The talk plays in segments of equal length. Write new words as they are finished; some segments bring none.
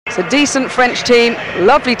It's a decent French team.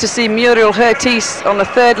 Lovely to see Muriel Hertis on the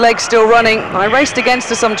third leg still running. I raced against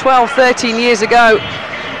her some 12, 13 years ago.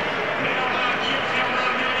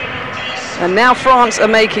 And now France are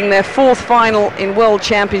making their fourth final in World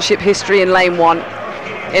Championship history in lane 1.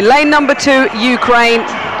 In lane number 2, Ukraine.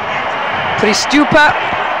 Pristupa,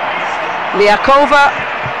 Liakova,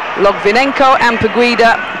 Logvinenko and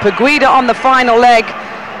Peguida. Peguida on the final leg.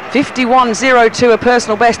 51.02, a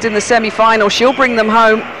personal best in the semi-final. She'll bring them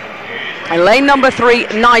home. And lane number 3,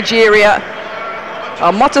 Nigeria.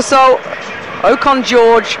 Motoso, Okon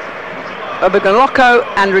George, Obagaloko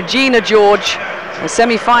and Regina George, a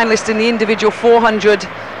semi-finalist in the individual 400,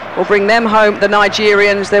 will bring them home, the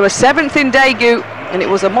Nigerians. They were 7th in Daegu, and it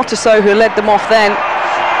was Motoso who led them off then.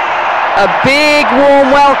 A big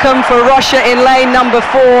warm welcome for Russia in lane number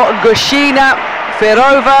 4, Gushina,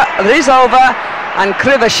 Ferova, Rizova and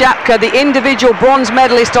Krivashapka, the individual bronze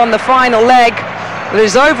medalist on the final leg.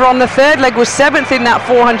 Rizova on the third leg was 7th in that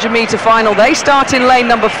 400-meter final. They start in lane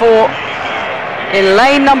number 4. In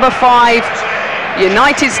lane number 5,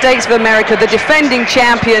 United States of America, the defending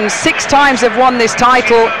champions, 6 times have won this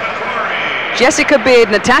title. Jessica Beard,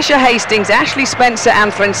 Natasha Hastings, Ashley Spencer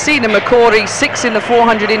and Francina McCory, 6 in the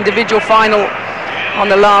 400 individual final on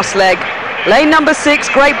the last leg. Lane number 6,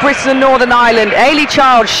 Great Britain and Northern Ireland, Ailey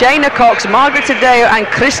Child, Shayna Cox, Margaret Tadeo and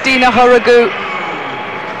Christina Horogu.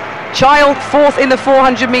 Child 4th in the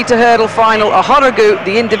 400-meter hurdle final, Horogu,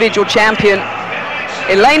 the individual champion.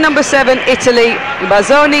 In lane number 7, Italy,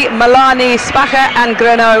 Bazzoni, Milani, Spacha and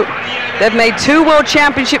Greno. They've made 2 World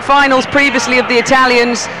Championship finals previously of the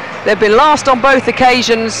Italians. They've been last on both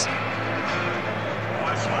occasions.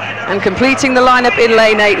 And completing the lineup in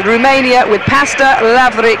lane 8, Romania with Pasta,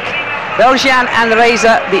 Lavric, Beljan and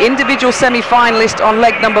Reza, the individual semi-finalist on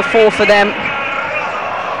leg number 4 for them.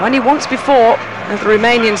 Only once before have the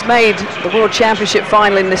Romanians made the World Championship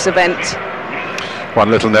final in this event. One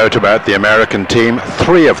little note about the American team,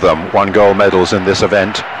 3 of them won gold medals in this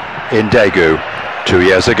event in Daegu 2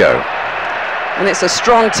 years ago. And it's a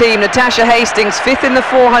strong team. Natasha Hastings, 5th in the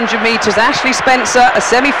 400 metres. Ashley Spencer, a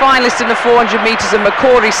semi-finalist in the 400 metres, and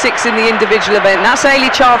McCory, 6th in the individual event. And that's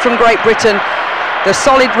Ailey Child from Great Britain, the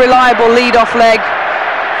solid, reliable lead-off leg.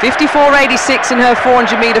 54.86 in her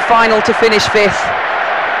 400-metre final to finish 5th.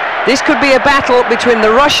 This could be a battle between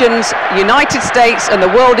the Russians, United States, and the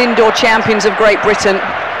world indoor champions of Great Britain.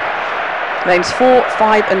 Lanes 4,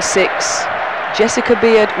 5 and 6. Jessica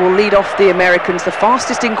Beard will lead off the Americans, the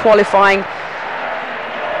fastest in qualifying,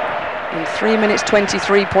 in 3 minutes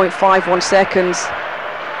 23.51 seconds.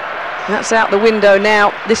 That's out the window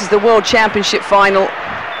now. This is the World Championship final.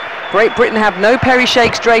 Great Britain have no Perry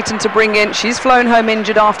Shakes Drayton to bring in. She's flown home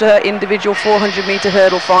injured after her individual 400-meter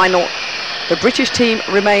hurdle final. The British team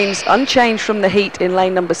remains unchanged from the heat in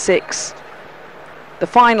lane number 6. The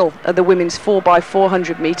final of the women's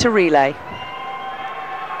 4x400-meter relay.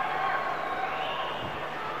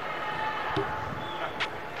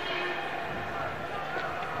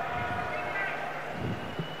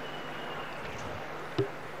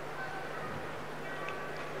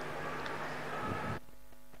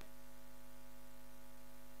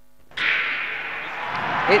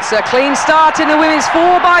 It's a clean start in the women's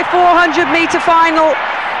 4x400-meter final.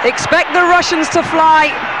 Expect the Russians to fly,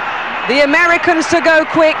 the Americans to go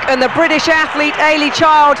quick, and the British athlete Ailey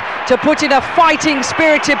Child to put in a fighting,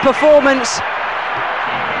 spirited performance.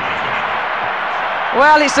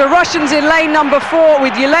 Well, it's the Russians in lane number 4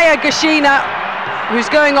 with Yelena Gushina, who's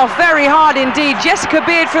going off very hard indeed. Jessica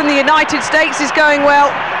Beard from the United States is going well.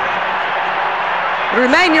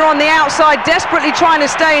 Romania on the outside, desperately trying to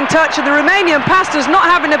stay in touch, and the Romanian Pasta's not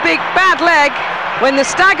having a bad leg. When the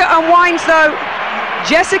stagger unwinds though,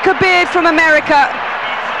 Jessica Beard from America,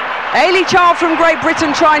 Ailey Child from Great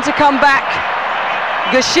Britain trying to come back,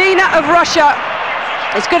 Gushina of Russia.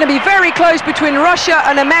 It's going to be very close between Russia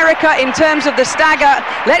and America in terms of the stagger.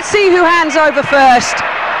 Let's see who hands over first.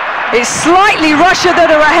 It's slightly Russia that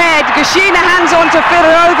are ahead. Gushina hands on to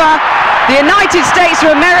Fedorova. The United States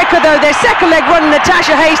of America, though, their second leg runner,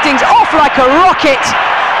 Natasha Hastings, off like a rocket.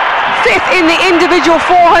 5th in the individual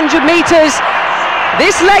 400 meters.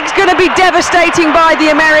 This leg's going to be devastating by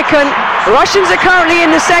the American. Russians are currently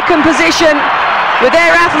in the second position with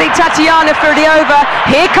their athlete Tatiana Ferdiova.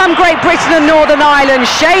 Here come Great Britain and Northern Ireland.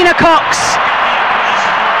 Shayna Cox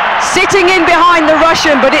sitting in behind the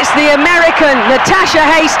Russian, but it's the American Natasha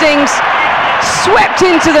Hastings, swept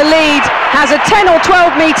into the lead, has a 10 or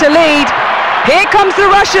 12 meter lead. Here comes the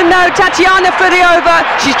Russian now, Tatiana Ferdiova.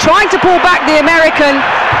 She's trying to pull back the American,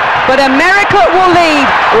 but America will lead.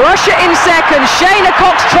 Russia in second. Shayna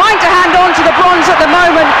Cox trying to hand on to the bronze at the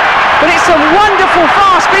moment, but it's some wonderful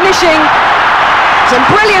fast finishing. Some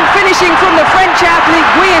brilliant finishing from the French athlete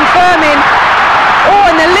Guillaume Firmin. Oh,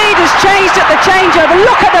 and the lead has changed at the changeover.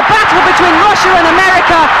 Look at the battle between Russia and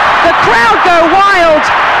America. The crowd go wild.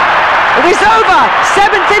 Rizova,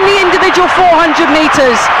 7th in the individual 400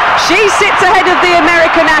 metres. She sits ahead of the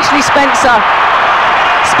American Ashley Spencer.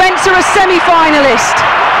 Spencer a semi-finalist.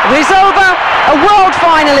 Rizova a world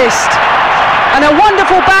finalist. And a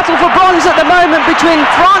wonderful battle for bronze at the moment between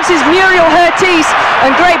France's Muriel Hurtis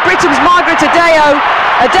and Great Britain's Margaret Adeo.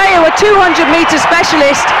 Adeo, a 200-metre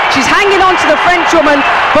specialist. She's hanging on to the Frenchwoman,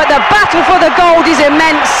 but the battle for the gold is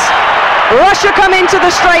immense. Russia come into the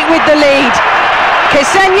straight with the lead.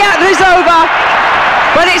 Ksenia Rizova,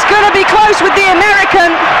 but it's going to be close with the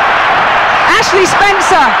American Ashley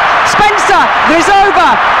Spencer.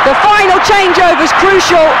 Rizova, the final changeover is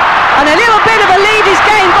crucial, and a little bit of a lead is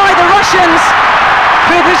gained by the Russians.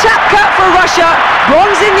 Krivosapka for Russia,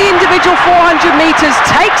 bronze in the individual 400 metres,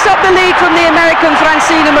 takes up the lead from the American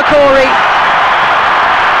Francina McCory.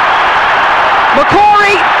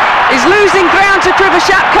 McCory is losing ground to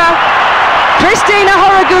Krivosapka. Kristina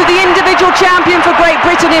Horogu, the individual champion for Great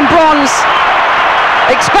Britain in bronze.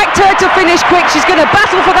 Expect her to finish quick. She's going to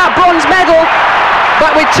battle for that bronze medal.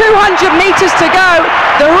 But with 200 metres to go,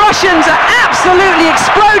 the Russians are absolutely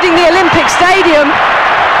exploding the Olympic Stadium.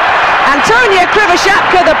 Antonia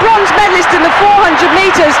Krivosapka, the bronze medalist in the 400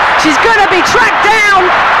 metres, she's going to be tracked down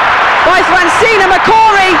by Francina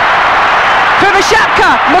McCory.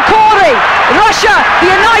 Krivosapka, McCory, Russia, the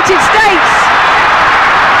United States.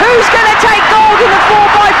 Who's going to take gold in the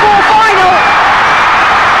 4x4 final?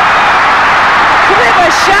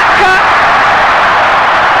 Krivosapka.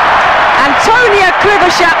 Antonia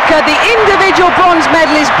Krivosapka, the individual bronze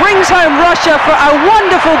medalist, brings home Russia for a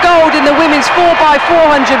wonderful gold in the women's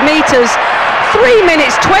 4x400 metres. 3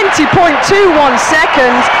 minutes 20.21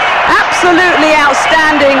 seconds. Absolutely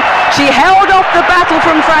outstanding. She held off the battle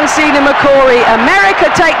from Francina McCory. America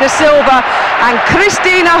take the silver, and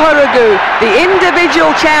Kristina Horogu, the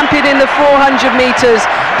individual champion in the 400 metres,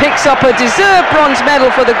 picks up a deserved bronze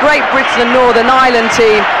medal for the Great Britain and Northern Ireland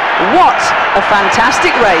team. What a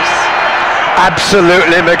fantastic race.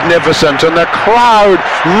 Absolutely magnificent, and the crowd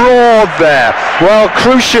roared there. Well,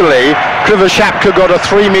 crucially, Krivosapka got a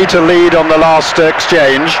 3-metre lead on the last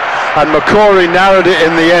exchange, and McCory narrowed it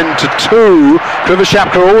in the end to 2.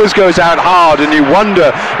 Krivosapka always goes out hard, and you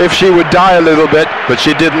wonder if she would die a little bit, but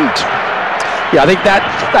she didn't. Yeah, I think that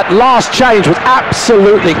last change was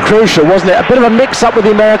absolutely crucial, wasn't it? A bit of a mix-up with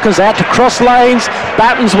the Americans. They had to cross lanes,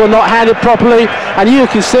 batons were not handed properly, and you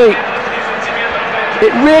can see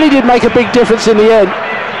it really did make a big difference in the end,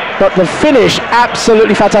 but the finish,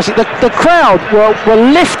 absolutely fantastic. The crowd were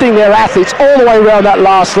lifting their athletes all the way around that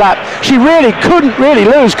last lap. She really couldn't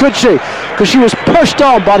lose, could she? Because she was pushed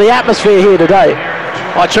on by the atmosphere here today.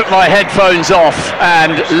 I took my headphones off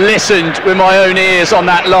and listened with my own ears on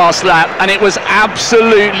that last lap, and it was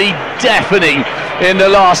absolutely deafening in the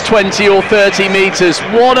last 20 or 30 metres.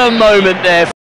 What a moment there.